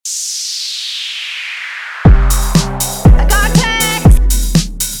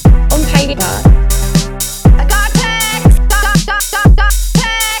my god. I got text. Got text.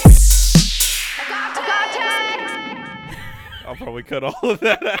 I got text. I'll probably cut all of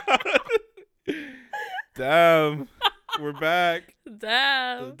that out. Damn. We're back.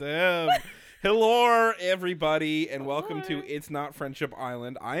 Damn. Hello, everybody, and welcome to It's Not Friendship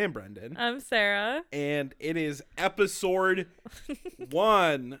Island. I am Brendan. I'm Sarah. And it is episode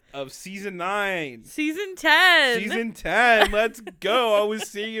 1 of season 9. Season 10. Season 10. Let's go. I was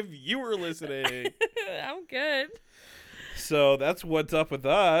seeing if you were listening. I'm good. So that's what's up with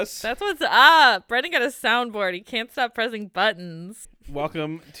us. That's what's up. Brendan got a soundboard. He can't stop pressing buttons.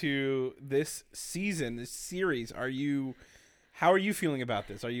 Welcome to this season, this series. How are you feeling about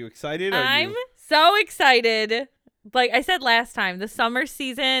this? Are you excited? I'm so excited. Like I said last time, the summer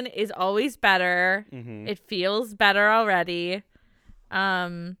season is always better. Mm-hmm. It feels better already.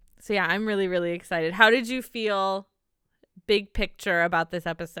 So yeah, I'm really, really excited. How did you feel, big picture, about this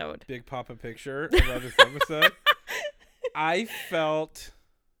episode? Big Papa picture about this episode. I felt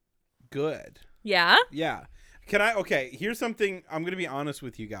good. Yeah? Yeah. Okay, here's something. I'm going to be honest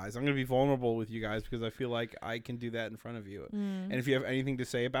with you guys. I'm going to be vulnerable with you guys because I feel like I can do that in front of you. And if you have anything to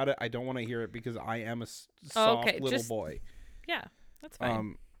say about it, I don't want to hear it because I am a soft little boy. Yeah, that's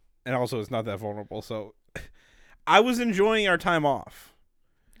fine. And also, it's not that vulnerable. So I was enjoying our time off.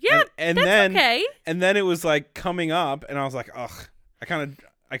 Yeah, and that's then, okay. And then it was like coming up, and I was like, ugh. I kind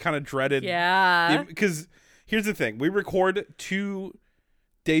of dreaded. Yeah. Because here's the thing: we record 2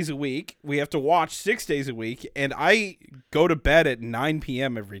 days a week. We have to watch 6 days a week, and I go to bed at 9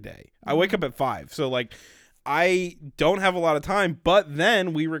 p.m. every day. I wake up at 5, so like I don't have a lot of time. But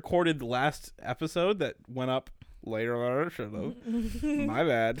then we recorded the last episode that went up later on our show. My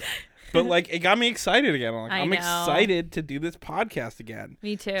bad. But like it got me excited again. I'm excited to do this podcast again.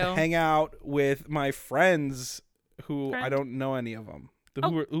 Me too. To hang out with my friends who I don't know any of them.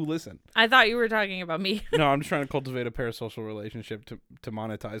 Who listen. I thought you were talking about me. No, I'm just trying to cultivate a parasocial relationship to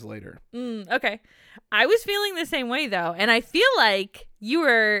monetize later. Okay. I was feeling the same way, though. And I feel like you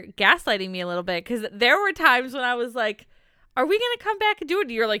were gaslighting me a little bit because there were times when I was like, are we going to come back and do it?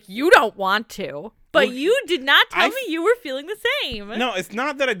 And you're like, you don't want to. But you did not tell me you were feeling the same. No, it's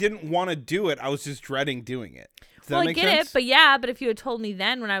not that I didn't want to do it. I was just dreading doing it. Well, I get sense? it, but if you had told me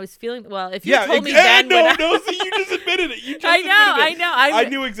then when I was feeling, if you yeah, told me then, so you just admitted it. I know. I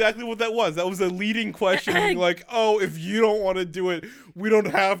knew exactly what that was. That was a leading question, being like, "Oh, if you don't want to do it, we don't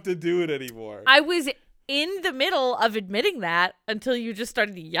have to do it anymore." I was in the middle of admitting that until you just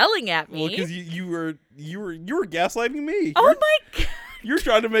started yelling at me. Well, because you were gaslighting me. Oh my god! You're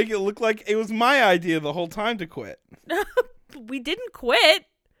trying to make it look like it was my idea the whole time to quit. We didn't quit.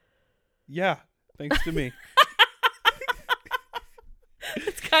 Yeah, thanks to me.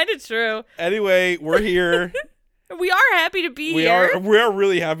 It's kind of true. Anyway, we're here. We are happy to be here. We are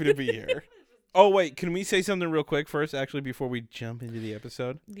really happy to be here. Oh, wait. Can we say something real quick first, actually, before we jump into the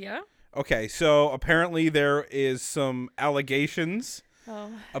episode? Yeah. Okay, so apparently there is some allegations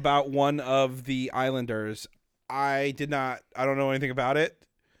about one of the Islanders. I don't know anything about it,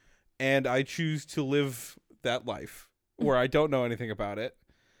 and I choose to live that life where I don't know anything about it.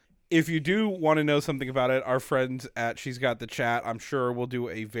 If you do want to know something about it, our friends at She's Got the Chat, I'm sure will do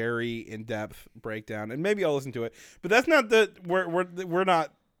a very in-depth breakdown, and maybe I'll listen to it. But that's not we're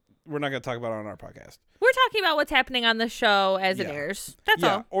not going to talk about it on our podcast. We're talking about what's happening on the show as it airs. That's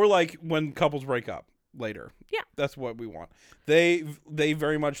all. Or like when couples break up later. Yeah, that's what we want. They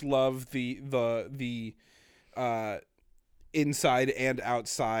very much love the inside and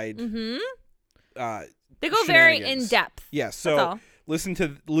outside. Mm-hmm. They go very in depth. Yeah, so. Listen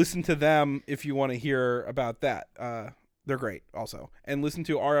to them if you want to hear about that. They're great also. And listen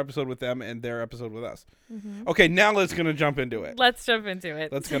to our episode with them and their episode with us. Mm-hmm. Okay, now let's jump into it. Let's jump into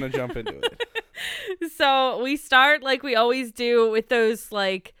it. So we start like we always do with those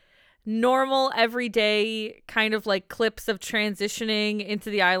like normal everyday kind of like clips of transitioning into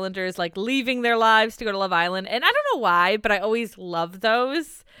the Islanders, like leaving their lives to go to Love Island. And I don't know why, but I always love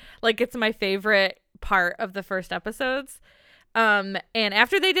those. Like it's my favorite part of the first episodes. And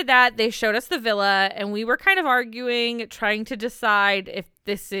after they did that, they showed us the villa, and we were kind of arguing, trying to decide if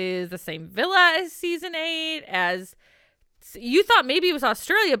this is the same villa as season 8, as you thought maybe it was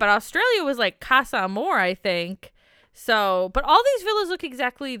Australia, but Australia was like Casa Amor, I think. So, but all these villas look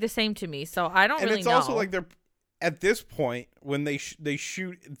exactly the same to me, so I don't really know. And it's also like they're at this point when they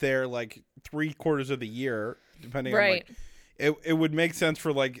shoot there like 3/4 of the year, depending on like. It would make sense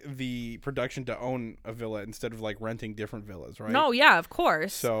for like the production to own a villa instead of like renting different villas, right? No, yeah, of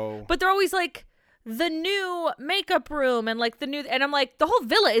course. So, but they're always like the new makeup room and like the new, and I'm like, the whole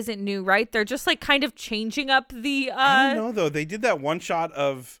villa isn't new, right? They're just like kind of changing up the. I don't know though. They did that one shot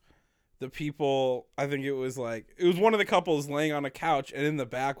of the people, I think it was one of the couples laying on a couch, and in the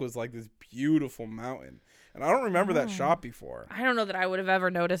back was like this beautiful mountain. And I don't remember that shot before. I don't know that I would have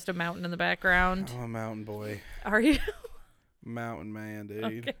ever noticed a mountain in the background. I'm a mountain boy. Are you? Mountain man,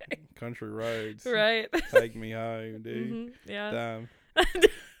 dude. Okay. Country roads. Right. Take me home, dude. Mm-hmm. Yeah. Damn.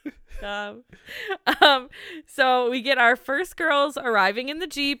 So we get our first girls arriving in the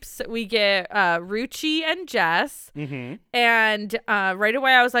Jeeps. We get Ruchi and Jess. Mm-hmm. And right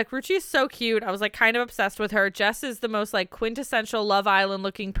away I was like, Ruchi is so cute. I was like kind of obsessed with her. Jess is the most like quintessential Love Island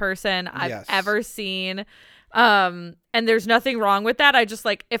looking person I've ever seen. And there's nothing wrong with that. I just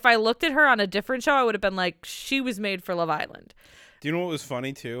like, if I looked at her on a different show, I would have been like, she was made for Love Island. Do you know what was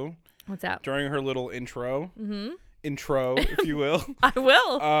funny too? What's that? During her little intro, Mm-hmm. if you will. I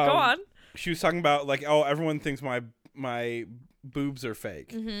will. Go on. She was talking about like, oh, everyone thinks my boobs are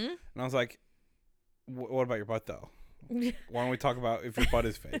fake. Mm-hmm. And I was like, what about your butt though? Why don't we talk about if your butt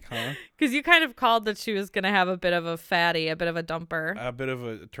is fake, huh? Because you kind of called that she was going to have a bit of a fatty, a bit of a dumper. A bit of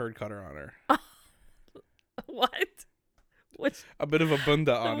a turd cutter on her. What? A bit of a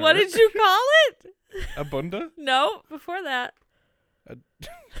bunda on her. What did you call it? A bunda? No, before that. A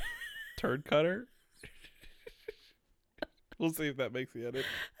turd cutter? We'll see if that makes the edit.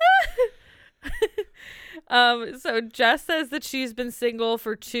 So Jess says that she's been single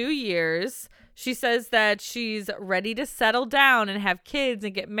for 2 years. She says that she's ready to settle down and have kids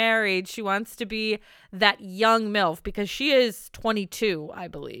and get married. She wants to be that young MILF because she is 22, I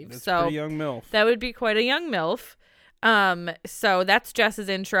believe. That's so pretty young MILF. That would be quite a young MILF. So that's Jess's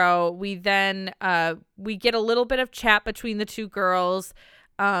intro. We then we get a little bit of chat between the two girls.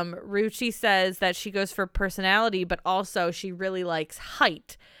 Ruchi says that she goes for personality, but also she really likes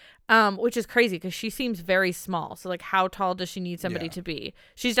height. Which is crazy because she seems very small. So, like, how tall does she need somebody to be?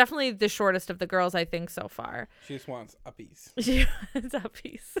 She's definitely the shortest of the girls, I think, so far. She just wants a piece. She wants a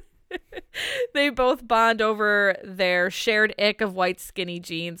piece. They both bond over their shared ick of white skinny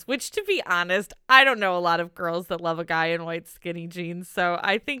jeans, which, to be honest, I don't know a lot of girls that love a guy in white skinny jeans. So,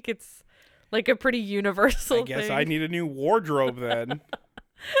 I think it's, like, a pretty universal thing. I guess I need a new wardrobe then.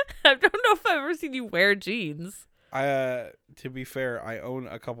 I don't know if I've ever seen you wear jeans. To be fair, I own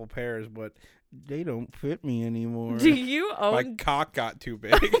a couple pairs, but they don't fit me anymore. Do you own? My cock got too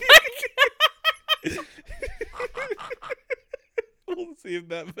big. We'll see if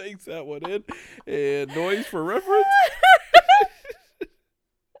that makes that one in. And noise for reference.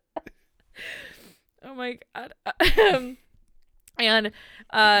 Oh my god. And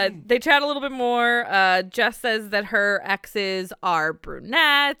they chat a little bit more. Jess says that her exes are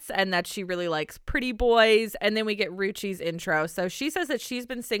brunettes and that she really likes pretty boys. And then we get Ruchi's intro. So she says that she's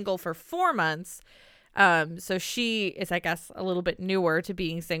been single for 4 months. So she is, I guess, a little bit newer to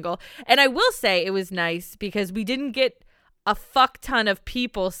being single. And I will say it was nice because we didn't get a fuck ton of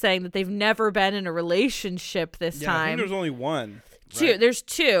people saying that they've never been in a relationship this time. I think there's only one. Two. Right? There's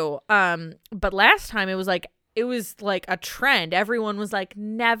two. But last time it was like a trend. Everyone was like,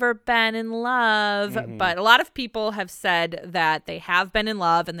 never been in love. Mm-hmm. But a lot of people have said that they have been in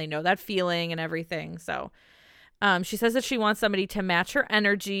love and they know that feeling and everything. So she says that she wants somebody to match her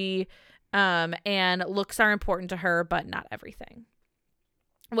energy, and looks are important to her, but not everything.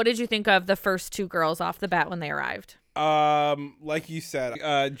 What did you think of the first two girls off the bat when they arrived? Like you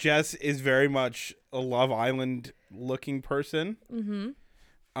said, Jess is very much a Love Island looking person.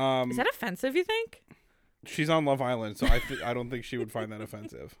 Mm-hmm. Is that offensive, you think? She's on Love Island, so I don't think she would find that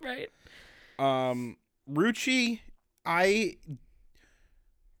offensive. Right. Ruchi, I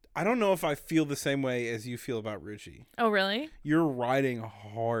don't know if I feel the same way as you feel about Ruchi. Oh, really? You're riding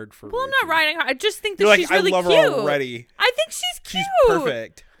hard for Ruchi. Well, I'm not riding hard. I just think that You're she's like, really I love cute. her already. I think she's cute. She's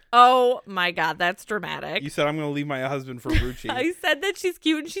perfect. Oh, my God. That's dramatic. You said I'm going to leave my husband for Ruchi. I said that she's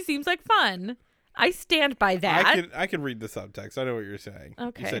cute and she seems like fun. I stand by that. I can read the subtext. I know what you're saying.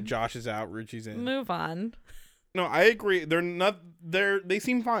 Okay. You said Josh is out, Ruchi's in. Move on. No, I agree. They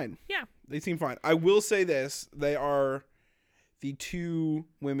seem fine. Yeah. They seem fine. I will say this. They are the two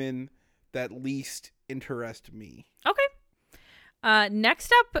women that least interest me. Okay.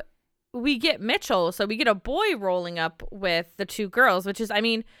 Next up, we get Mitchell. So we get a boy rolling up with the two girls, which is, I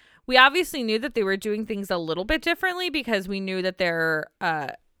mean, we obviously knew that they were doing things a little bit differently because we knew that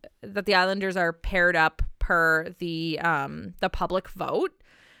that the Islanders are paired up per the public vote.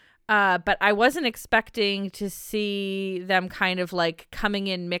 But I wasn't expecting to see them kind of like coming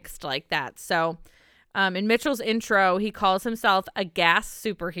in mixed like that. So in Mitchell's intro, he calls himself a gas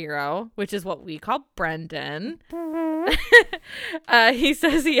superhero, which is what we call Brendan. He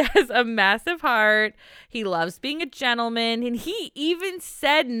says he has a massive heart. He loves being a gentleman. And he even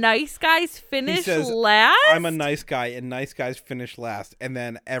said nice guys finish last. I'm a nice guy, and nice guys finish last. And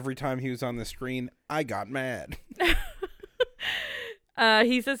then every time he was on the screen, I got mad.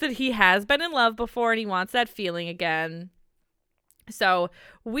 He says that he has been in love before and he wants that feeling again. So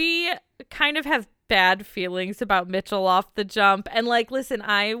we kind of have bad feelings about Mitchell off the jump. And like, listen,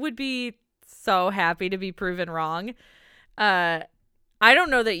 I would be so happy to be proven wrong. I don't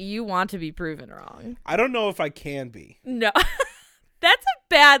know that you want to be proven wrong. I don't know if I can be. No. That's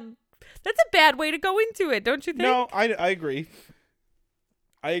a bad way to go into it, don't you think? No, I agree.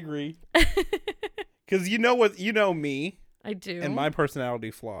 I agree. Because you know what, you know me. I do. And my personality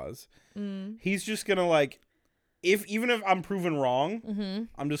flaws. Mm. He's just gonna like, even if I'm proven wrong, Mm-hmm.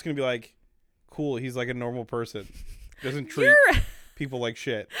 I'm just gonna be like, cool. He's like a normal person. Doesn't treat people like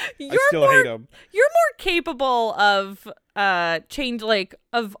shit. I still hate him. You're more capable of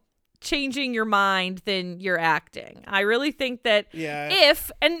changing your mind than you're acting. I really think that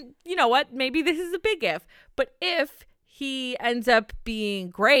and you know what, maybe this is a big if, but if he ends up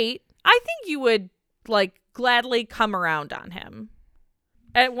being great, I think you would like gladly come around on him.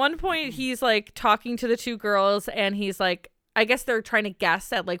 At one point he's like talking to the two girls and he's like, I guess they're trying to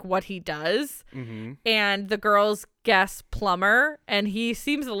guess at like what he does. Mm-hmm. And the girls guess plumber and he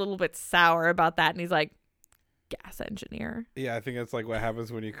seems a little bit sour about that and he's like, gas engineer. Yeah, I think that's like what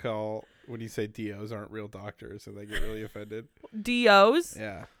happens when you say DOs aren't real doctors and they get really offended. DOs?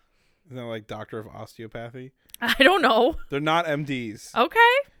 Yeah. Isn't that like doctor of osteopathy? I don't know. They're not MDs. Okay.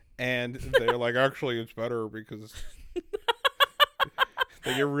 And they're like, actually, it's better because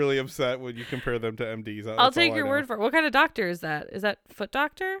they get really upset when you compare them to MDs. I'll take your word for it. What kind of doctor is that? Is that foot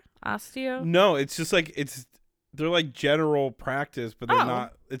doctor? Osteo? No, it's just like, they're like general practice, but they're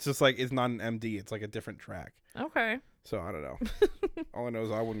not, it's just like, it's not an MD. It's like a different track. Okay. So I don't know. All I know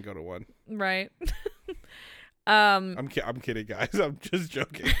is I wouldn't go to one. Right. I'm kidding, guys. I'm just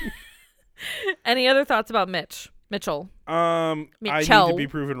joking. Any other thoughts about Mitchell? I need to be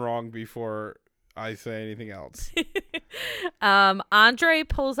proven wrong before I say anything else. Andre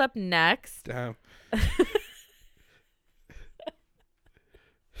pulls up next. Damn. It's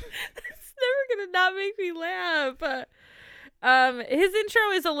never gonna not make me laugh. His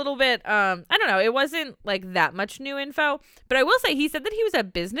intro is a little bit I don't know, it wasn't like that much new info, but I will say he said that he was a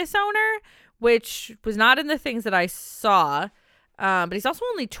business owner, which was not in the things that I saw. But he's also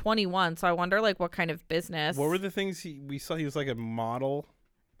only 21, so I wonder like what kind of business. What were the things we saw? He was like a model.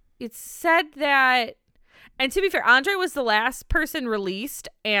 It said that, and to be fair, Andre was the last person released,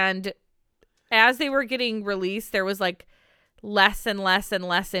 and as they were getting released, there was like less and less and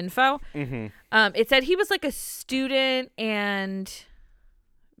less info. Mm-hmm. It said he was like a student and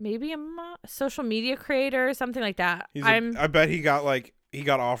maybe a social media creator or something like that. I bet he got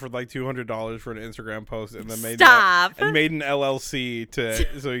offered like $200 for an Instagram post and then made an LLC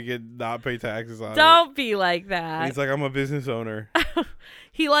so he could not pay taxes on it. Don't be like that. And he's like, I'm a business owner.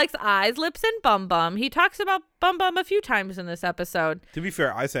 He likes eyes, lips, and bum bum. He talks about bum bum a few times in this episode. To be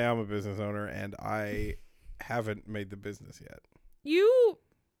fair, I say I'm a business owner and I haven't made the business yet. You,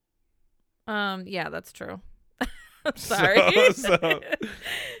 yeah, that's true. I'm sorry. So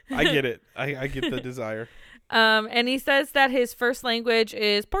I get it. I get the desire. And he says that his first language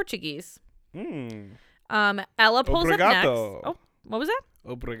is Portuguese. Ella pulls up next. Oh, what was that?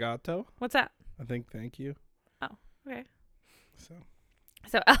 Obrigado. What's that? I think thank you. Oh, okay.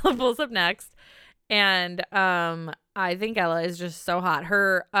 So Ella pulls up next, and I think Ella is just so hot.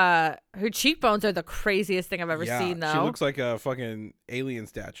 Her cheekbones are the craziest thing I've ever seen, though. She looks like a fucking alien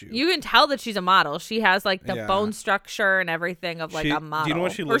statue. You can tell that she's a model. She has like the bone structure and everything of like a model. Do you know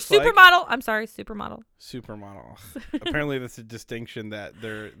what she looks like? Or supermodel. I'm sorry, supermodel. Supermodel. Apparently that's a distinction that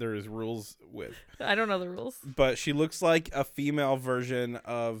there is rules with. I don't know the rules. But she looks like a female version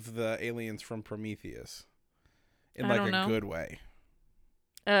of the aliens from Prometheus. In like a good way.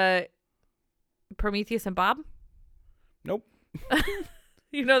 Prometheus and Bob? Nope.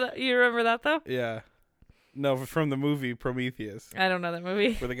 You know that? You remember that though? Yeah. No, from the movie Prometheus. I don't know that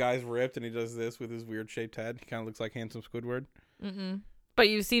movie. Where the guy's ripped and he does this with his weird shaped head. He kind of looks like handsome Squidward. Mm-mm. But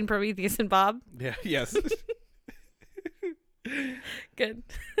you've seen Prometheus and Bob? Yeah. Yes. Good.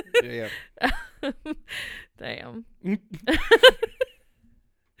 Yeah. Damn.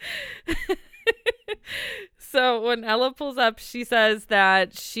 So when Ella pulls up, she says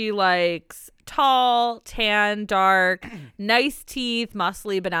that she likes tall, tan, dark, nice teeth,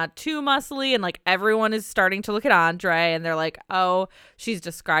 muscly, but not too muscly. And like everyone is starting to look at Andre and they're like, oh, she's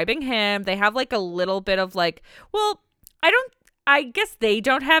describing him. They have like a little bit of like, well, I guess they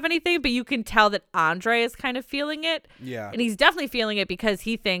don't have anything, but you can tell that Andre is kind of feeling it. Yeah. And he's definitely feeling it because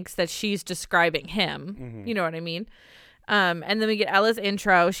he thinks that she's describing him. Mhm. You know what I mean? And then we get Ella's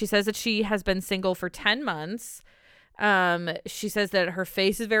intro. She says that she has been single for 10 months. She says that her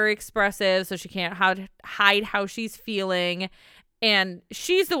face is very expressive, so she can't hide how she's feeling. And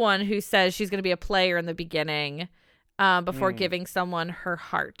she's the one who says she's going to be a player in the beginning before giving someone her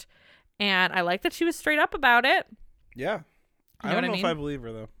heart. And I like that she was straight up about it. Yeah. You I know don't know what I if mean? I believe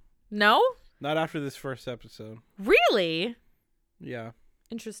her, though. No? Not after this first episode. Really? Yeah.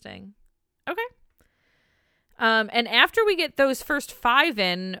 Interesting. Okay. And after we get those first 5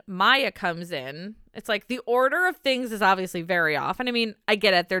 in, Maya comes in. It's like the order of things is obviously very off. And I mean, I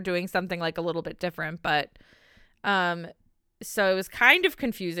get it. They're doing something like a little bit different, but so it was kind of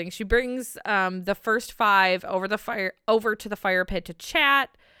confusing. She brings the first 5 over to the fire pit to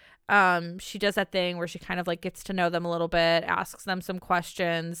chat. She does that thing where she kind of like gets to know them a little bit, asks them some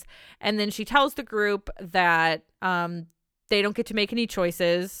questions, and then she tells the group that they don't get to make any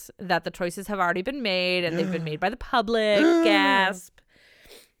choices, that the choices have already been made and they've been made by the public. Gasp.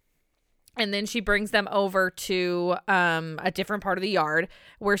 And then she brings them over to a different part of the yard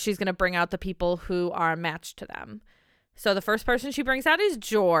where she's going to bring out the people who are matched to them. So the first person she brings out is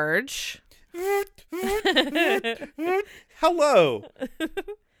George. Hello.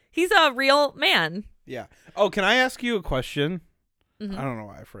 He's a real man. Yeah. Oh, can I ask you a question? Mhm. I don't know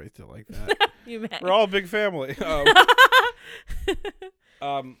why I phrased it like that. You may. We're all a big family.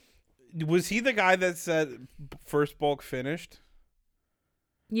 Was he the guy that said first bulk finished?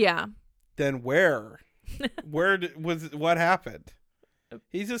 Yeah. Then where? What happened?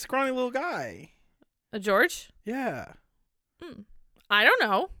 He's a scrawny little guy. George? Yeah. I don't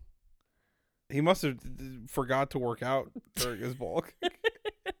know. He must have forgot to work out during his bulk.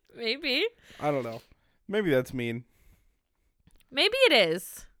 Maybe. I don't know. Maybe that's mean. Maybe it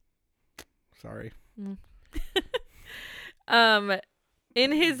is. Sorry.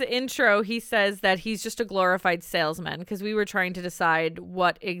 In his intro, he says that he's just a glorified salesman because we were trying to decide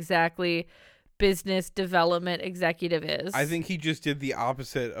what exactly business development executive is. I think he just did the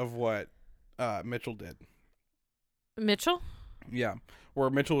opposite of what Mitchell did. Mitchell? Yeah. Where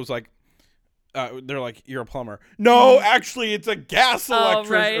Mitchell was like, they're like, you're a plumber. No, actually, it's a gas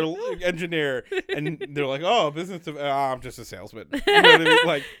engineer. And they're like, oh, I'm just a salesman. You know what I mean?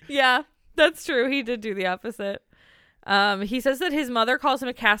 Like, Yeah, that's true. He did do the opposite. He says that his mother calls him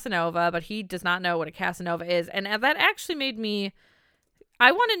a Casanova, but he does not know what a Casanova is. And that actually made me...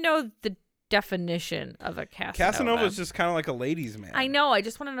 I want to know the definition of a Casanova. Casanova is just kind of like a ladies' man. I know. I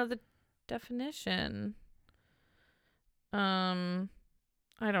just want to know the definition.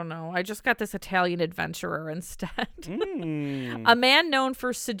 I don't know. I just got this Italian adventurer instead. A man known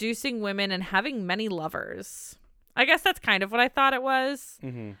for seducing women and having many lovers. I guess that's kind of what I thought it was.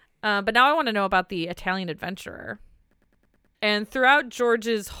 Mm-hmm. But now I want to know about the Italian adventurer. And throughout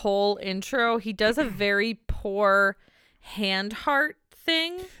George's whole intro, he does a very poor hand heart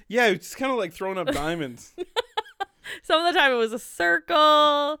thing. Yeah, it's kind of like throwing up diamonds. Some of the time it was a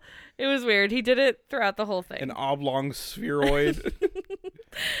circle. It was weird. He did it throughout the whole thing. An oblong spheroid.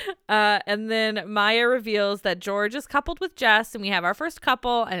 And then Maya reveals that George is coupled with Jess, and we have our first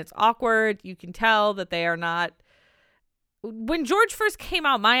couple, and it's awkward. You can tell that they are not. When George first came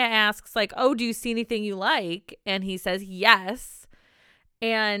out, Maya asks, like, oh, do you see anything you like? And he says yes.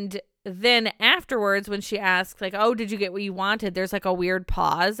 And then afterwards, when she asks, like, oh, did you get what you wanted? There's like a weird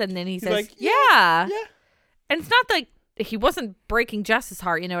pause. And then he says, like, yeah. Yeah. And it's not like he wasn't breaking Jess's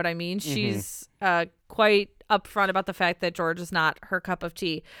heart. You know what I mean? Mm-hmm. She's quite upfront about the fact that George is not her cup of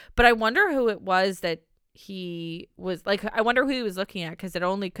tea. But I wonder who it was that he was like. I wonder who he was looking at, because it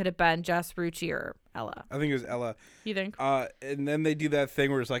only could have been Jess, Rucci, or Ella. I think it was Ella. You think? And then they do that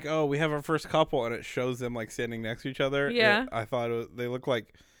thing where it's like, oh, we have our first couple, and it shows them like standing next to each other. Yeah. I thought they look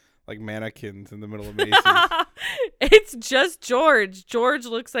like mannequins in the middle of Macy's. It's just George. George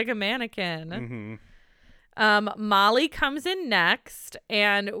looks like a mannequin. Mm-hmm. Molly comes in next,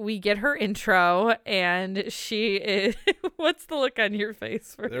 and we get her intro, and she is... What's the look on your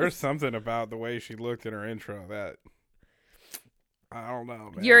face first? There's something about the way she looked in her intro that I don't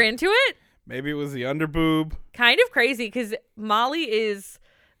know, man. You're into it? Maybe it was the underboob. Kind of crazy, because Molly is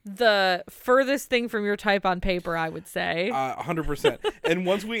the furthest thing from your type on paper, I would say. 100%. And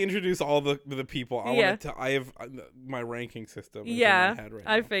once we introduce all the people, I have my ranking system. Is in my head right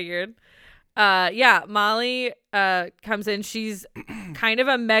I now. figured. Molly comes in. She's kind of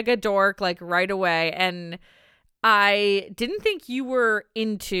a mega dork, like, right away, and I didn't think you were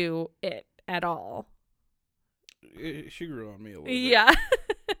into it at all. She grew on me a little bit. Yeah.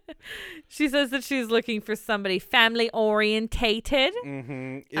 She says that she's looking for somebody family orientated.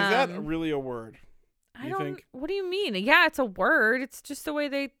 Mm-hmm. Is that really a word? I don't think? What do you mean? Yeah, it's a word. It's just the way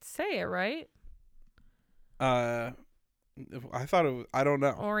they say it, right? I thought it was, I don't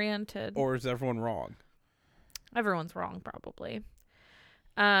know. Oriented. Or is everyone wrong? Everyone's wrong, probably.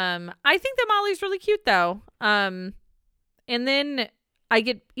 I think that Molly's really cute, though. And then I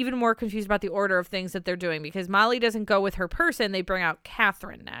get even more confused about the order of things that they're doing because Molly doesn't go with her person. They bring out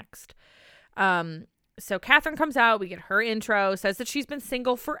Catherine next. So Catherine comes out. We get her intro, says that she's been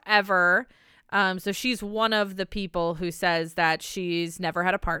single forever. So she's one of the people who says that she's never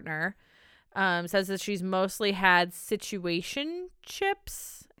had a partner. Says that she's mostly had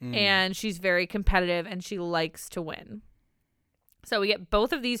situationships and she's very competitive and she likes to win. So we get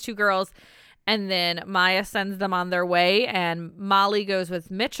both of these two girls and then Maya sends them on their way and Molly goes with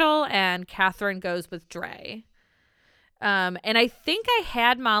Mitchell and Catherine goes with Dre. And I think I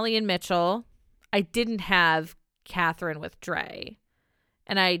had Molly and Mitchell. I didn't have Catherine with Dre.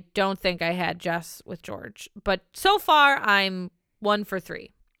 And I don't think I had Jess with George. But so far, I'm 1 for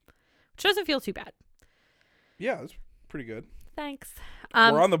 3. Which doesn't feel too bad. Yeah, it's pretty good. Thanks.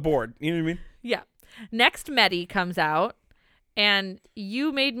 We're on the board. You know what I mean? Yeah. Next, Mehdi comes out. And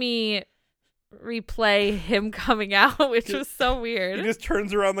you made me replay him coming out, which was so weird. He just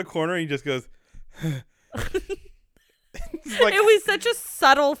turns around the corner and he just goes... Like, it was such a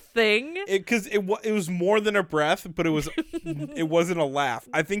subtle thing. Because it was more than a breath, but it wasn't a laugh.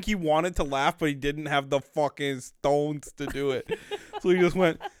 I think he wanted to laugh, but he didn't have the fucking stones to do it. So he just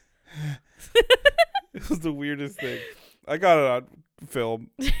went... It was the weirdest thing. I got it on film.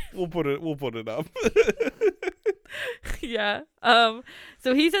 We'll put it up. Yeah.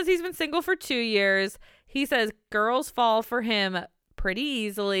 So he says he's been single for 2 years. He says girls fall for him pretty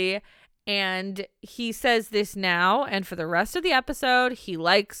easily. And he says this now and for the rest of the episode, he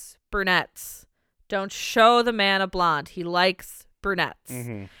likes brunettes. Don't show the man a blonde. He likes brunettes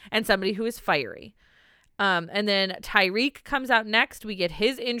and somebody who is fiery. And then Tyreek comes out next. We get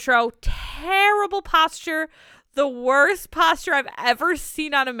his intro. Terrible posture. The worst posture I've ever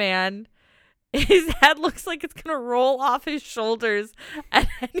seen on a man. His head looks like it's going to roll off his shoulders at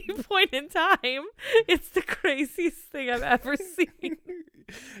any point in time. It's the craziest thing I've ever seen.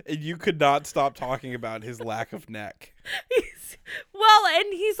 And you could not stop talking about his lack of neck. And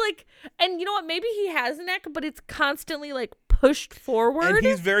he's like, and you know what? Maybe he has a neck, but it's constantly like pushed forward. And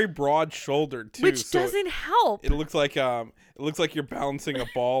he's very broad shouldered too, which doesn't help. It looks like you're balancing a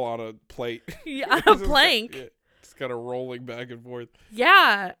ball on a plate. Yeah, on a plank. It's kind of rolling back and forth.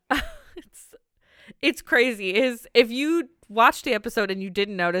 Yeah, it's crazy. If you watched the episode and you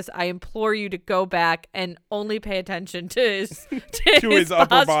didn't notice, I implore you to go back and only pay attention to his his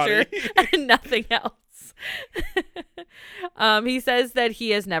upper body and nothing else. He says that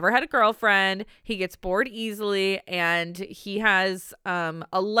he has never had a girlfriend. He gets bored easily, and he has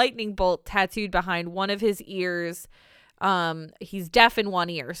a lightning bolt tattooed behind one of his ears. He's deaf in one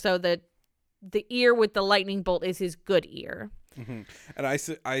ear, so the ear with the lightning bolt is his good ear. Mm-hmm. And I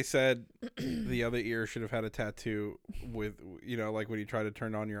said the other ear should have had a tattoo with, like when you try to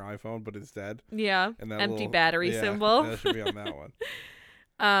turn on your iPhone, but it's dead. Yeah, and that empty battery symbol. That should be on that one.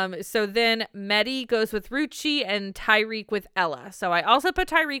 So then Mehdi goes with Ruchi and Tyreek with Ella. So I also put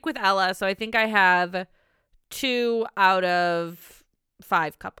Tyreek with Ella. So I think I have 2 out of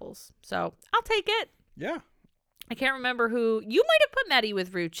 5 couples. So I'll take it. Yeah. I can't remember who. You might have put Mehdi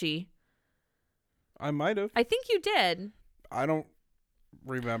with Ruchi. I might have. I think you did. I don't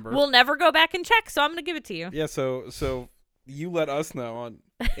remember. We'll never go back and check, so I'm going to give it to you. Yeah, so you let us know on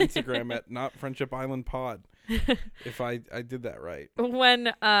Instagram at Not Friendship Island Pod if I did that right.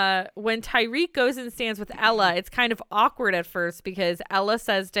 When Tyreek goes and stands with Ella, it's kind of awkward at first because Ella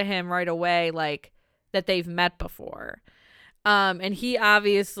says to him right away like that they've met before. And he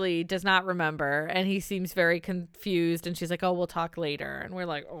obviously does not remember, and he seems very confused, and she's like, "Oh, we'll talk later." And we're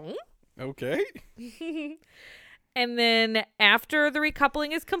like, "Oh, okay." And then after the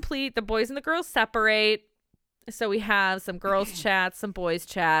recoupling is complete, the boys and the girls separate. So we have some girls chats, some boys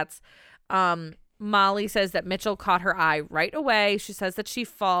chats. Molly says that Mitchell caught her eye right away. She says that she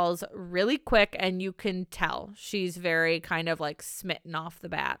falls really quick, and you can tell she's very kind of like smitten off the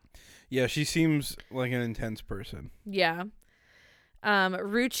bat. Yeah, she seems like an intense person. Yeah.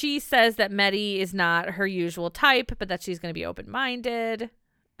 Ruchi says that Mehdi is not her usual type, but that she's going to be open-minded.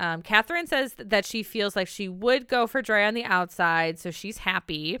 Catherine says that she feels like she would go for Dre on the outside, so she's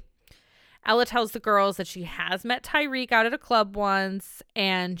happy. Ella tells the girls that she has met Tyreek out at a club once,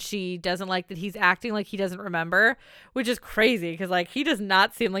 and she doesn't like that he's acting like he doesn't remember, which is crazy because, like, he does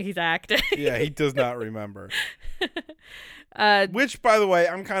not seem like he's acting. Yeah, he does not remember. Which, by the way,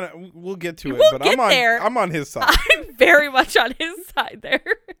 we'll get to it, We'll but get there. I'm on his side. I'm very much on his side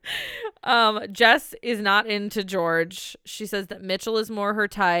there. Jess is not into George. She says that Mitchell is more her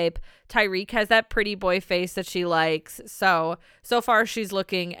type. Tyreek has that pretty boy face that she likes. So far she's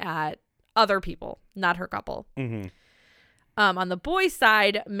looking at other people, not her couple. Mm-hmm. On the boys'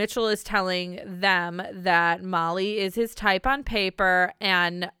 side, Mitchell is telling them that Molly is his type on paper,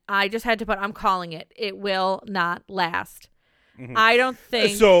 and I just had to put, I'm calling it. It will not last. Mm-hmm. I don't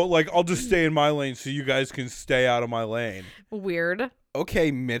think. So, like, I'll just stay in my lane so you guys can stay out of my lane. Weird. Okay,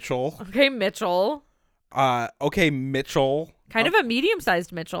 Mitchell. Okay, Mitchell. Okay, Mitchell. Kind of a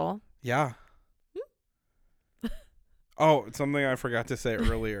medium-sized Mitchell. Yeah. Oh, it's something I forgot to say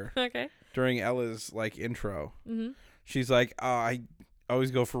earlier. Okay. During Ella's, like, intro. Mm-hmm. She's like, I always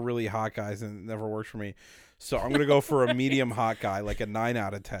go for really hot guys and it never works for me. So I'm going to go for a medium hot guy, like a 9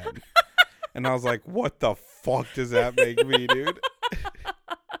 out of 10. And I was like, what the fuck does that make me, dude?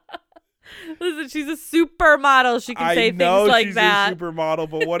 Listen, she's a supermodel. She can say things like she's that. A supermodel,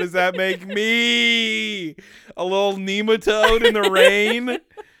 but what does that make me? A little nematode in the rain? A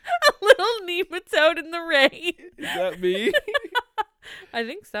little nematode in the rain. Is that me? I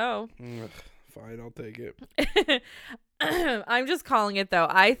think so. Fine, I'll take it. I'm just calling it, though.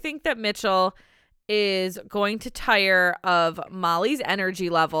 I think that Mitchell is going to tire of Molly's energy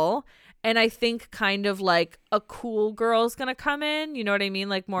level. And I think kind of like a cool girl's going to come in. You know what I mean?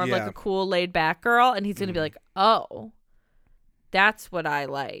 Like more of like a cool laid back girl. And he's going to be like, oh, that's what I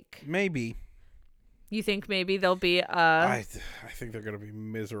like. Maybe. You think maybe there'll be I think they're going to be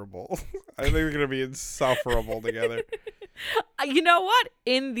miserable. I think they're going to be insufferable together. You know what?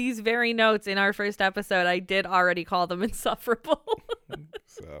 In these very notes in our first episode, I did already call them insufferable.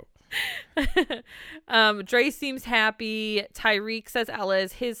 So. Dre seems happy. Tyreek says Ella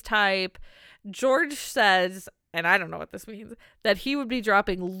is his type. George says, and I don't know what this means, that he would be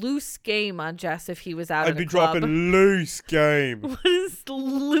dropping loose game on Jess if he was out at a club. I'd be dropping loose game. What is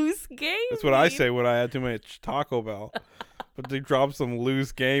loose game? That's what I say when I had too much Taco Bell. But they drop some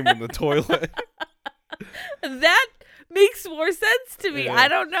loose game in the toilet. That makes more sense to me. Yeah. I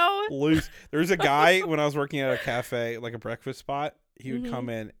don't know. Loose. There's a guy when I was working at a cafe, like a breakfast spot. He would come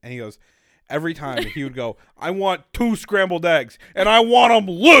in and he goes, every time he would go, I want 2 scrambled eggs and I want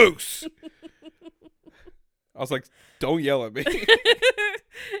them loose. I was like, don't yell at me.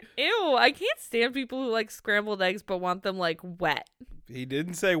 Ew, I can't stand people who like scrambled eggs but want them like wet. He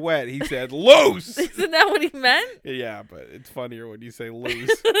didn't say wet. He said loose. Isn't that what he meant? Yeah, but it's funnier when you say loose.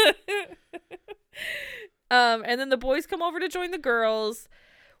 And then the boys come over to join the girls.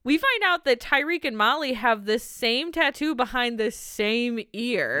 We find out that Tyreek and Molly have the same tattoo behind the same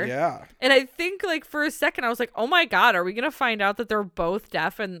ear. Yeah. And I think like for a second I was like, oh my God, are we going to find out that they're both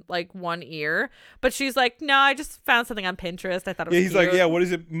deaf in like one ear? But she's like, no, I just found something on Pinterest. I thought it was he's cute. like, yeah, what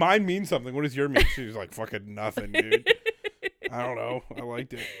is it? Mine means something. What does your mean? She's like, fucking nothing, dude. I don't know. I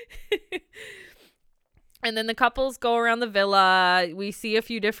liked it. And then the couples go around the villa. We see a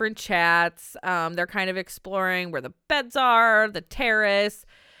few different chats. They're kind of exploring where the beds are, the terrace.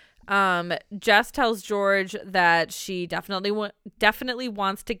 Jess tells George that she definitely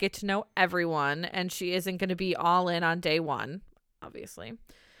wants to get to know everyone, and she isn't going to be all in on day one, obviously.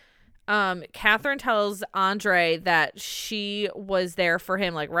 Catherine tells Andre that she was there for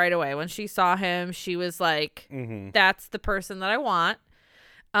him like right away. When she saw him, she was like, that's the person that I want.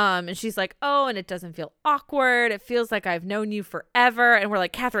 And she's like, oh, and it doesn't feel awkward. It feels like I've known you forever. And we're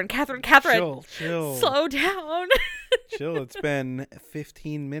like, Catherine, Chill. slow down. Chill. It's been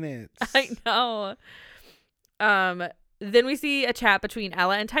 15 minutes. I know. Then we see a chat between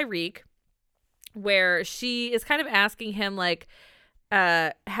Ella and Tyreek where she is kind of asking him like,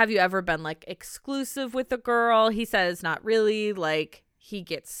 have you ever been like exclusive with a girl? He says not really. Like he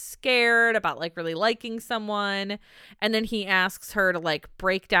gets scared about like really liking someone, and then he asks her to like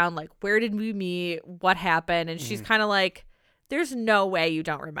break down like, where did we meet, what happened, and she's kind of like, there's no way you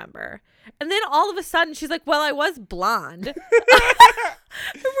don't remember. And then all of a sudden she's like, well, I was blonde. And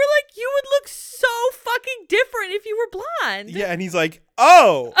we're like, you would look so fucking different if you were blonde. Yeah, and he's like,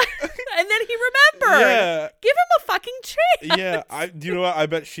 oh. And then he remembered. Yeah. Give him a fucking chance. Yeah. Do you know what? I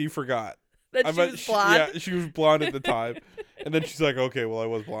bet she forgot. That I she bet was blonde. Yeah, she was blonde at the time. And then she's like, okay, well, I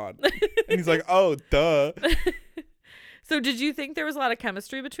was blonde. And he's like, oh, duh. So did you think there was a lot of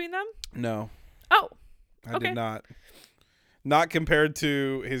chemistry between them? No. Oh, I did not. Not compared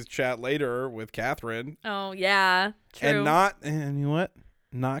to his chat later with Catherine. Oh, yeah. True. And you know what?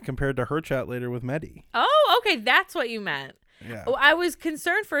 Not compared to her chat later with Mehdi. Oh, okay. That's what you meant. Yeah. Oh, I was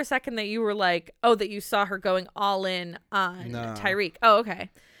concerned for a second that you were like, oh, that you saw her going all in on No. Tyreek. Oh, okay.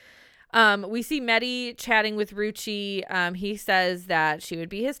 We see Mehdi chatting with Ruchi. He says that she would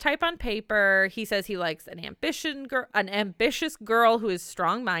be his type on paper. He says he likes an ambitious girl who is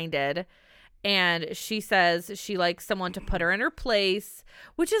strong-minded. And she says she likes someone to put her in her place,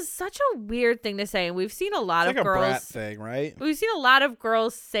 which is such a weird thing to say. And we've seen a lot It's of like a girls brat thing, right? We've seen a lot of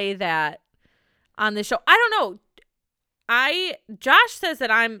girls say that on the show. I don't know. Josh says that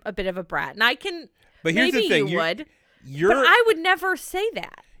I'm a bit of a brat, and I can. But here's maybe the thing: you would, but I would never say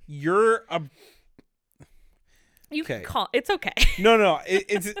that. You're a. You Okay. can call it's okay. No.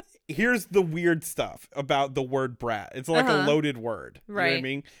 It's here's the weird stuff about the word brat. It's like a loaded word. You know what I Right.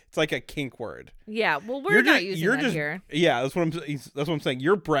 mean? It's like a kink word. Yeah, well, we're not using that here. Yeah, that's what I'm saying.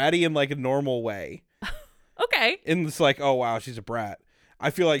 You're bratty in like a normal way. Okay. And it's like, oh wow, she's a brat. I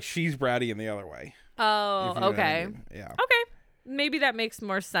feel like she's bratty in the other way. Oh, if you know what I okay. mean. Yeah. Okay. Maybe that makes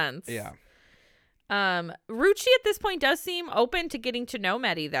more sense. Yeah. Ruchi at this point does seem open to getting to know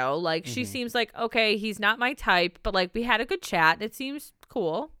Mehdi, though. Like, she seems like, okay, he's not my type, but like we had a good chat and it seems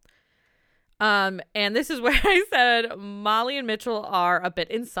cool. And this is where I said Molly and Mitchell are a bit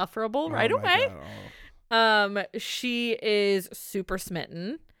insufferable right Oh my away. God, oh. She is super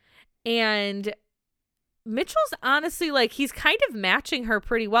smitten, and Mitchell's honestly like he's kind of matching her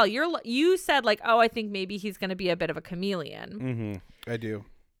pretty well. You said like, oh, I think maybe he's going to be a bit of a chameleon. I do.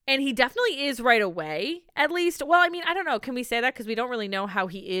 And he definitely is right away, at least. Well, I mean, I don't know. Can we say that? Because we don't really know how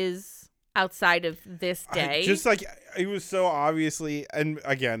he is outside of this day. Just like it was so obviously, and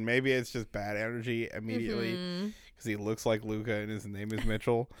again, maybe it's just bad energy immediately because he looks like Luca and his name is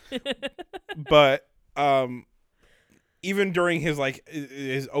Mitchell. But even during his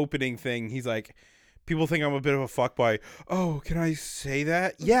opening thing, he's like, people think I'm a bit of a fuckboy. Oh, can I say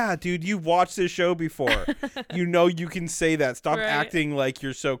that? Yeah, dude, you've watched this show before. You know you can say that. Stop Right. acting like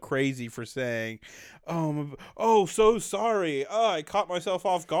you're so crazy for saying, oh, so sorry. Oh, I caught myself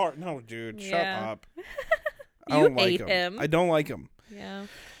off guard. No, dude, Yeah. shut up. I You don't like hate him. I don't like him. Yeah.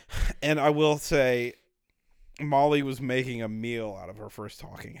 And I will say, Molly was making a meal out of her first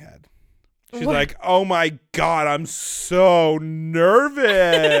talking head. She's What? like, oh my God, I'm so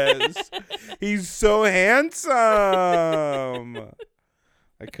nervous. He's so handsome.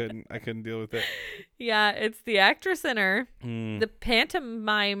 I couldn't deal with it. Yeah, it's the actress in her, Mm. the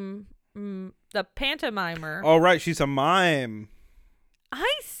pantomimer. Oh, right. She's a mime.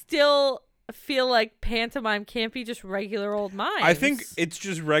 I still feel like pantomime can't be just regular old mimes. I think it's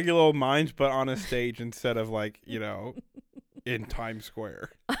just regular old mimes, but on a stage instead of in Times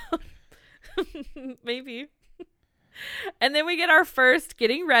Square. maybe. And then we get our first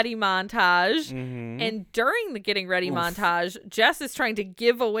getting ready montage. Mhm. And during the getting ready montage, Jess is trying to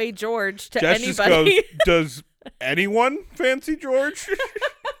give away George to Jess just anybody. goes, does anyone fancy George?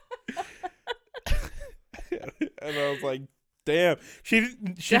 And I was like, damn. She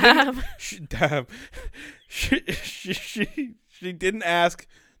Damn. she didn't ask,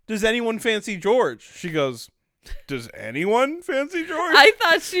 does anyone fancy George? She goes, does anyone fancy George? I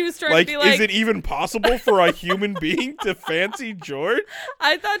thought she was trying to be like, is it even possible for a human being to fancy George?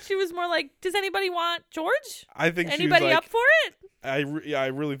 I thought she was more like, does anybody want George? I think Anybody she's like, up for it? I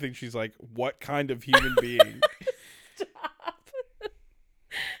really think she's like, what kind of human being?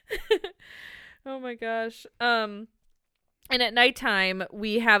 Oh my gosh. And at nighttime,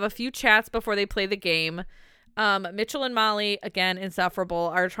 we have a few chats before they play the game. Mitchell and Molly, again,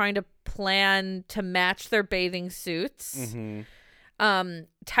 insufferable, are trying to plan to match their bathing suits. Mm-hmm.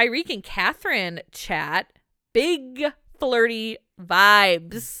 Tyreek and Catherine chat. Big flirty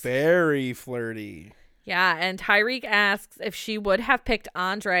vibes. Very flirty. Yeah, and Tyreek asks if she would have picked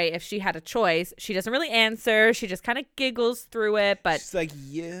Andre if she had a choice. She doesn't really answer. She just kind of giggles through it, but She's like,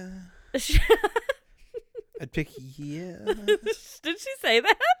 yeah. I'd pick yeah. Did she say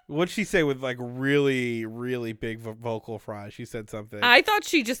that? What'd she say with like really, really big vocal fry? She said something. I thought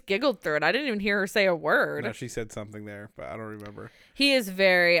she just giggled through it. I didn't even hear her say a word. No, she said something there, but I don't remember. He is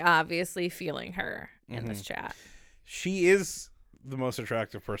very obviously feeling her in this chat. She is the most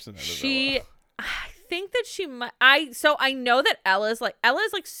attractive person in the villa. I think that she might. I know that Ella's like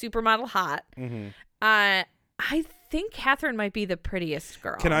supermodel hot. Mm-hmm. I think Catherine might be the prettiest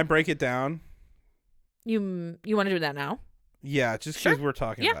girl. Can I break it down? You want to do that now? Yeah, just because Sure. we're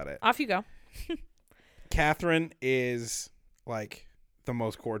talking Yeah, about it. off you go. Catherine is like the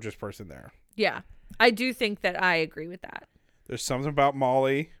most gorgeous person there. Yeah, I do think that I agree with that. There's something about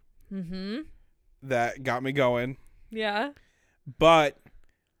Molly Mm-hmm. that got me going, Yeah. but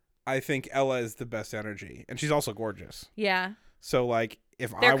I think Ella is the best energy, and she's also gorgeous. Yeah. So like,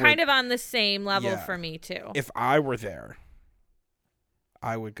 if They're I were, kind of on the same level Yeah. for me too. if I were there,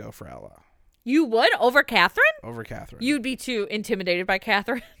 I would go for Ella. You would over Catherine? over Catherine. You'd be too intimidated by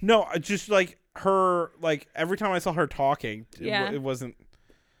Catherine. No, just like her. Like every time I saw her talking, it wasn't.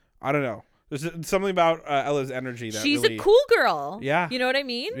 I don't know. There's something about Ella's energy that She's really, a cool girl. Yeah. You know what I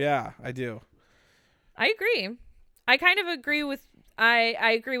mean? Yeah, I do. I agree. I kind of agree with. I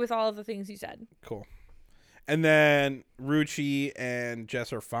agree with all of the things you said. Cool. And then Ruchi and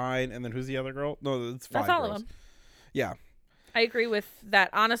Jess are fine. And then who's the other girl? No, it's five. That's all girls. of them. Yeah. I agree with that.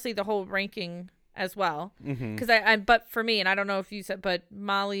 Honestly, the whole ranking as well. Mm-hmm. Because but for me, and I don't know if you said, but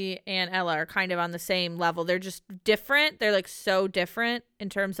Molly and Ella are kind of on the same level. They're just different. They're like so different in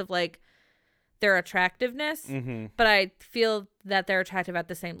terms of like their attractiveness. Mm-hmm. But I feel that they're attractive at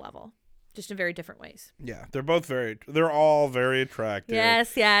the same level, just in very different ways. Yeah, they're all very attractive.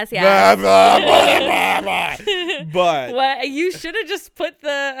 Yes. Blah, blah, blah, blah, blah. But What you should have just put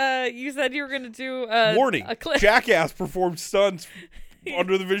the. You said you were going to do warning: a clip. Jackass performed stunts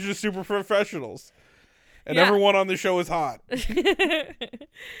under the vision of super professionals, and Yeah. everyone on the show is hot.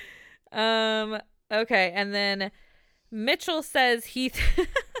 Okay, and then Mitchell says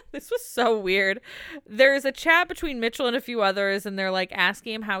this was so weird. There's a chat between Mitchell and a few others, and they're like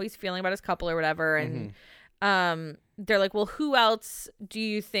asking him how he's feeling about his couple or whatever, and they're like, well, who else do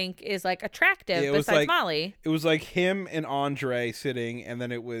you think is like attractive Yeah, it was besides like- Molly? It was like him and Andre sitting, and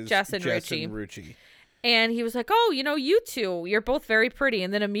then it was Jess and Ruchi. and Ruchi. And he was like, oh, you two, you're both very pretty,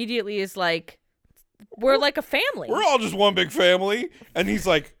 and then immediately is like, we're like a family. We're all just one big family, and he's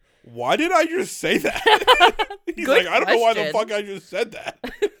like, "Why did I just say that?" He's Good like, "I don't know why the question. fuck I just said that."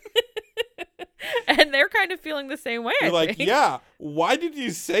 And they're kind of feeling the same way. You're I like, think. "Yeah, why did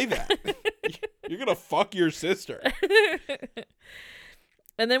you say that? You're gonna fuck your sister."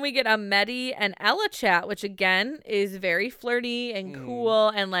 And then we get a Medi and Ella chat, which again is very flirty and cool.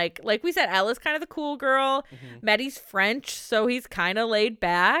 And like we said, Ella's kind of the cool girl. Medi's French, so he's kind of laid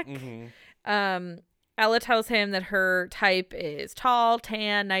back. Ella tells him that her type is tall,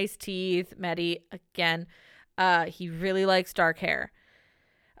 tan, nice teeth. Medi, again, he really likes dark hair.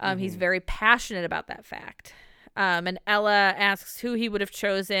 He's very passionate about that fact. And Ella asks who he would have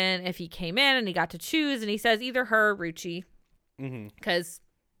chosen if he came in and he got to choose. And he says either her or Ruchi, because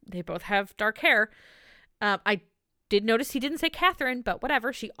they both have dark hair. I did notice he didn't say Catherine, but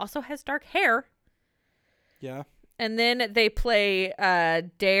whatever. She also has dark hair. Yeah. And then they play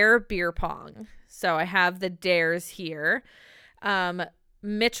Dare Beer Pong. So I have the dares here.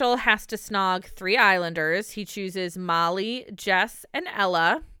 Mitchell has to snog 3 Islanders. He chooses Molly, Jess, and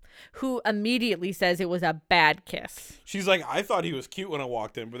Ella, who immediately says it was a bad kiss. She's like, "I thought he was cute when I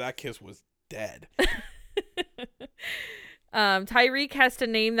walked in, but that kiss was dead." Tyreek has to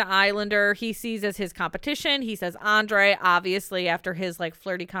name the Islander he sees as his competition. He says Andre, obviously, after his like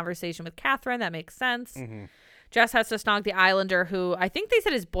flirty conversation with Catherine. That makes sense. Jess has to snog the Islander, who I think they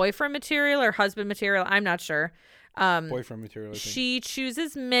said is boyfriend material or husband material. I'm not sure. Boyfriend material. I think. She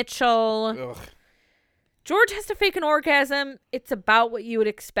chooses Mitchell. Ugh. George has to fake an orgasm. It's about what you would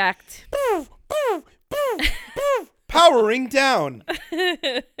expect. Powering down.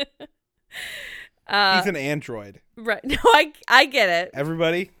 He's an android. Right. No, I get it.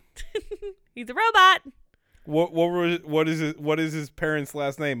 Everybody. He's a robot. What is his parents'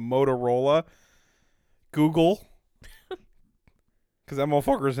 last name? Motorola. Google. Because that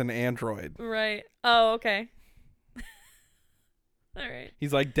motherfucker's an android. Right. Oh, okay. All right.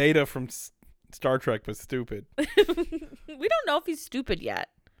 He's like Data from Star Trek, but stupid. We don't know if he's stupid yet.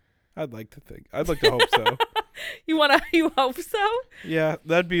 I'd like to hope so. You hope so? Yeah,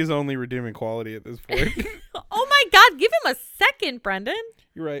 that'd be his only redeeming quality at this point. Oh my God, give him a second, Brendan.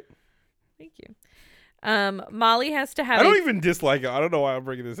 You're right. Thank you. Molly has to have I don't even dislike it. I don't know why I'm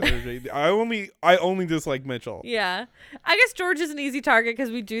bringing this energy. I only dislike Mitchell. Yeah. I guess George is an easy target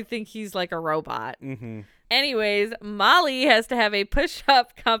because we do think he's like a robot. Anyways, Molly has to have a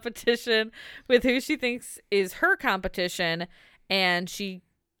push-up competition with who she thinks is her competition, and she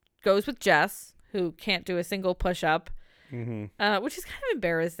goes with Jess, who can't do a single push-up, which is kind of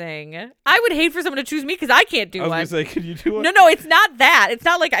embarrassing. I would hate for someone to choose me because I can't do I was one. gonna say, could you do it? No, it's not that. It's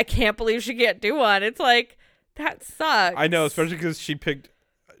not like I can't believe she can't do one. It's like, that sucks. I know, especially because she picked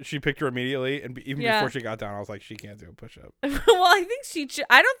her immediately, and even Yeah. before she got down, I was like, she can't do a push-up. Well, I think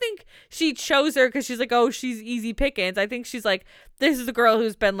I don't think she chose her because she's like, oh, she's easy pickings. I think she's like, this is the girl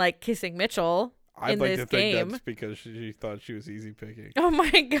who's been like kissing Mitchell I'd in like this to think game. that's because she thought she was easy picking. Oh my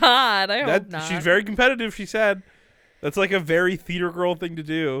God, I hope not. She's very competitive, she said. That's like a very theater girl thing to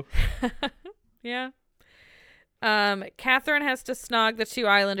do. Yeah. Catherine has to snog the 2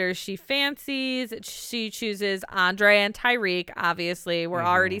 Islanders she fancies. She chooses Andre and Tyreek. Obviously, we're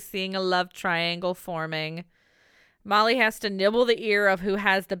already seeing a love triangle forming. Molly has to nibble the ear of who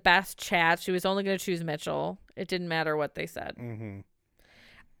has the best chat. She was only going to choose Mitchell. It didn't matter what they said. Mm-hmm.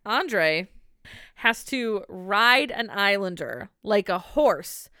 Andre has to ride an islander like a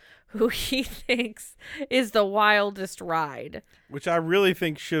horse who he thinks is the wildest ride. Which I really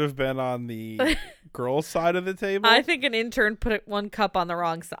think should have been on the girls' side of the table. I think an intern put one cup on the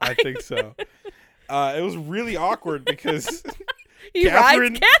wrong side. I think so. It was really awkward because he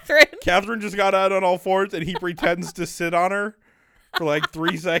rides Catherine. Catherine just got out on all fours and he pretends to sit on her for like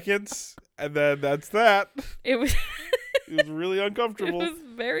 3 seconds. And then that's that. It was really uncomfortable. It was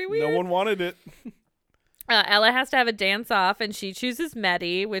very weird. No one wanted it. Ella has to have a dance off, and she chooses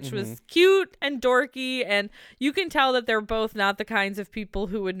Medi, which was cute and dorky, and you can tell that they're both not the kinds of people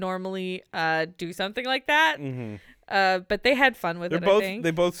who would normally do something like that. But they had fun with it, I think.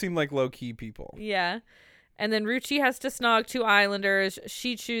 They both seem like low-key people. Yeah. And then Ruchi has to snog 2 Islanders.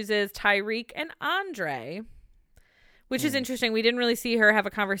 She chooses Tyreek and Andre, which is interesting. We didn't really see her have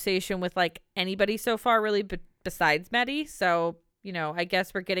a conversation with, like, anybody so far, really, besides Medi. So, you know, I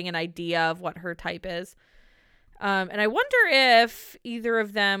guess we're getting an idea of what her type is. And I wonder if either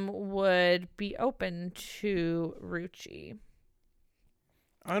of them would be open to Ruchi.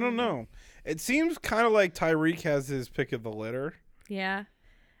 I don't know. It seems kind of like Tyreek has his pick of the litter. Yeah.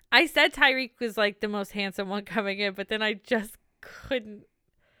 I said Tyreek was like the most handsome one coming in, but then I just couldn't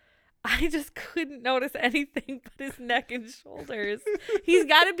notice anything but his neck and shoulders. He's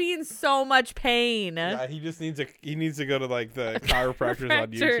got to be in so much pain. Yeah, he needs to go to like the chiropractors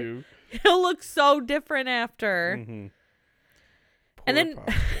on YouTube. He'll look so different after. Mm-hmm. And then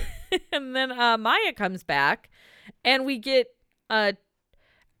and then Maya comes back and we get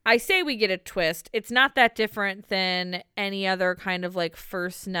I say we get a twist. It's not that different than any other kind of like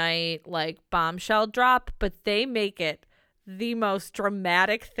first night like bombshell drop, but they make it the most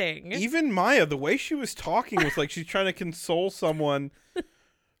dramatic thing. Even Maya, the way she was talking was like she's trying to console someone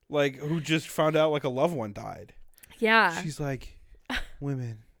like who just found out like a loved one died. Yeah. She's like,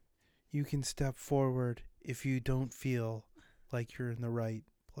 women, you can step forward if you don't feel like you're in the right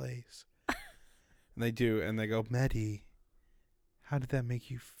place. And they do, and they go, Medi, how did that make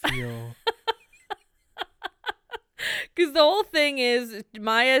you feel? Because the whole thing is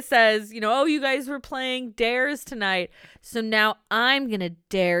Maya says, you know, oh, you guys were playing dares tonight, so now I'm going to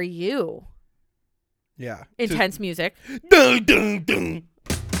dare you. Yeah. Intense music. Dun, dun, dun.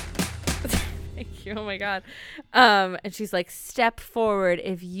 Thank you. Oh, my God. And she's like, step forward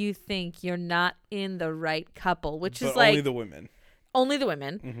if you think you're not in the right couple, which is like. Only the women. Only the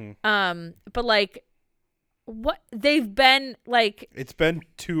women. Mm-hmm. But like. What they've been like. It's been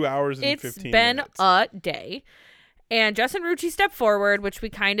 2 hours and 15 minutes. It's been a day. And Jess and Ruchi step forward, which we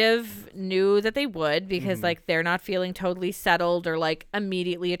kind of knew that they would because, like, they're not feeling totally settled or, like,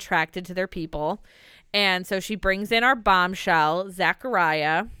 immediately attracted to their people. And so she brings in our bombshell,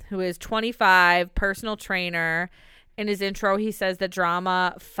 Zachariah, who is 25, personal trainer. In his intro, he says that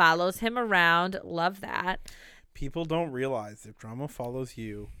drama follows him around. Love that. People don't realize if drama follows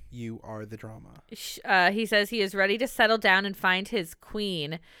you, you are the drama. He says he is ready to settle down and find his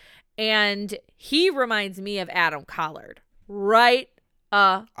queen. And he reminds me of Adam Collard right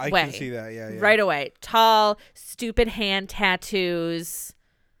away. I can see that, yeah. Right away. Tall, stupid hand tattoos.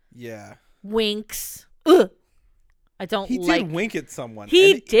 Yeah. Winks. Ugh. I don't he like. He did wink at someone.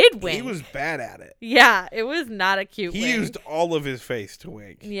 He did wink. He was bad at it. Yeah, it was not a cute wink. He used all of his face to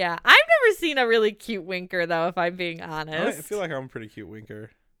wink. Yeah. I've never seen a really cute winker, though, if I'm being honest. I feel like I'm a pretty cute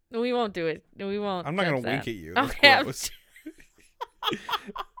winker. We won't do it. We won't. I'm not going to wink at you. That's okay. gross.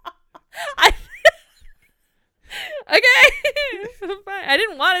 Okay. Fine. I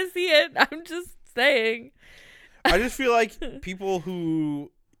didn't want to see it. I'm just saying. I just feel like people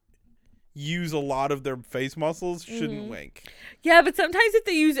who use a lot of their face muscles shouldn't wink. Yeah, but sometimes if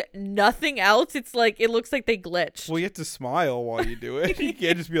they use nothing else, it's like it looks like they glitched. Well, you have to smile while you do it. You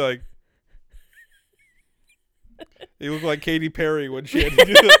can't just be like. You look like Katy Perry when she had to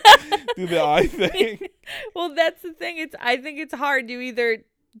do the eye thing. Well, that's the thing. I think it's hard. You either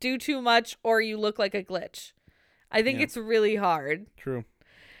do too much or you look like a glitch. I think it's really hard. True.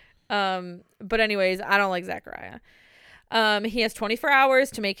 But anyways, I don't like Zachariah. He has 24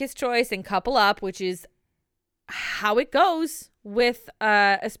 hours to make his choice and couple up, which is how it goes with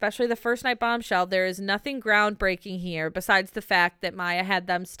especially the first night bombshell. There is nothing groundbreaking here besides the fact that Maya had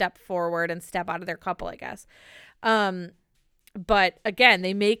them step forward and step out of their couple, I guess. But again,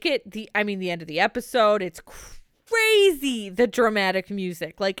 they make it the end of the episode. It's crazy, the dramatic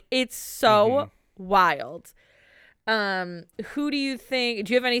music. Like, it's so wild. Who do you think?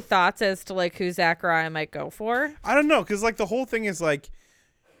 Do you have any thoughts as to like who Zachariah might go for? I don't know, because like the whole thing is like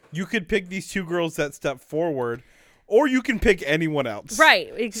you could pick these two girls that step forward, or you can pick anyone else.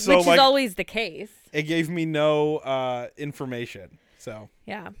 Right, So, which is always the case. It gave me no information. So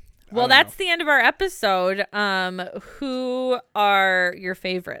Yeah. I Well, don't that's know. the end of our episode. Who are your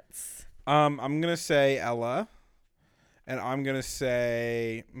favorites? I'm gonna say Ella, and I'm gonna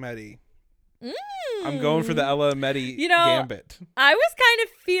say Medi. I'm going for the Ella Medi gambit. I was kind of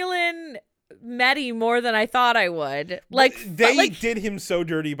feeling Medi more than I thought I would. Like They did him so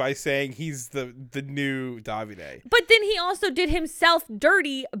dirty by saying he's the new Davide. But then he also did himself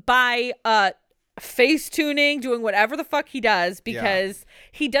dirty by face tuning, doing whatever the fuck he does, because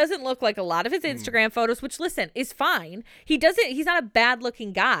he doesn't look like a lot of his Instagram photos, which, listen, is fine. He's not a bad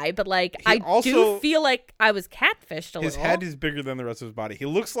looking guy, but like I do feel like I was catfished a little. His head is bigger than the rest of his body. He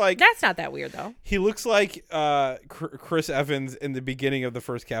looks like That's not that weird though. He looks like Chris Evans in the beginning of the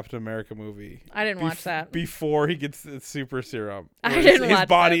first Captain America movie. I didn't watch that. Before he gets the super serum. I didn't watch His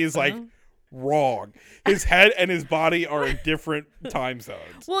body that, is like wrong. His head and his body are in different time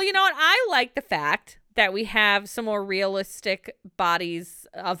zones. Well, you know what? I like the fact that we have some more realistic bodies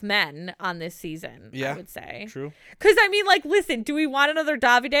of men on this season, Yeah, I would say. True. Because, I mean, like, listen, do we want another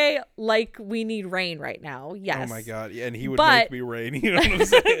Davide? Like, we need rain right now. Yes. Oh, my God. Yeah, and he would make me rain. You know what I'm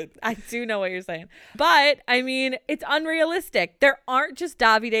saying? I do know what you're saying. But, I mean, it's unrealistic. There aren't just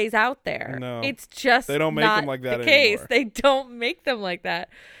Davides out there. No. It's just They don't make not them like that the case. anymore. They don't make them like that.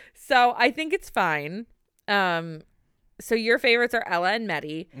 So, I think it's fine. So, your favorites are Ella and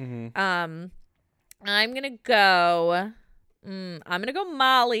Medi. Mm-hmm. I'm gonna go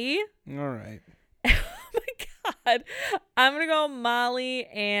Molly. All right. Oh my God. I'm gonna go Molly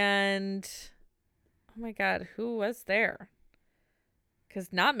and oh my God, who was there?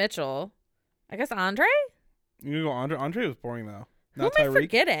 Because not Mitchell. I guess Andre? You gonna go Andre? Andre was boring though. Who Not am I Tyreek.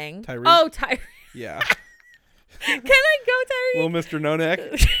 forgetting? Tyreek. Oh, Tyreek. Yeah. Can I go Tyreek? Little Mr. No Neck.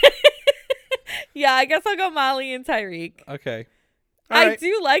 Yeah, I guess I'll go Molly and Tyreek. Okay. I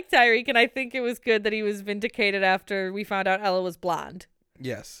do like Tyreek, and I think it was good that he was vindicated after we found out Ella was blonde.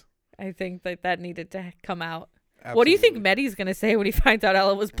 Yes. I think that needed to come out. Absolutely. What do you think Medi's going to say when he finds out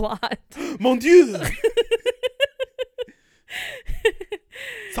Ella was blonde? Mon Dieu!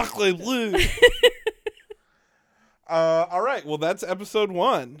 Sacre bleu! All right. Well, that's episode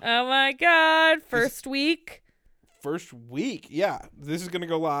 1. Oh, my God. First week. First week. Yeah. This is going to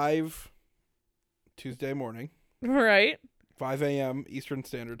go live Tuesday morning. Right. 5 a.m. Eastern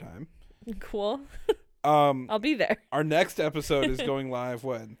Standard Time. Cool. I'll be there. Our next episode is going live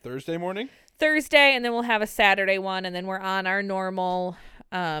when? Thursday morning? Thursday, and then we'll have a Saturday one, and then we're on our normal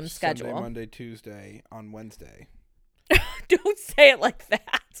schedule. Sunday, Monday, Tuesday, on Wednesday. Don't say it like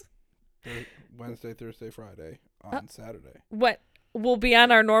that. Wednesday, Thursday, Friday, on Saturday. What? We'll be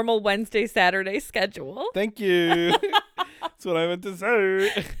on our normal Wednesday, Saturday schedule. Thank you. That's what I meant to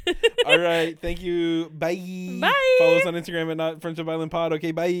say. All right. Thank you. Bye. Bye. Follow us on Instagram at Not Friendship Island Pod.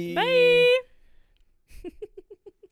 Okay. Bye. Bye.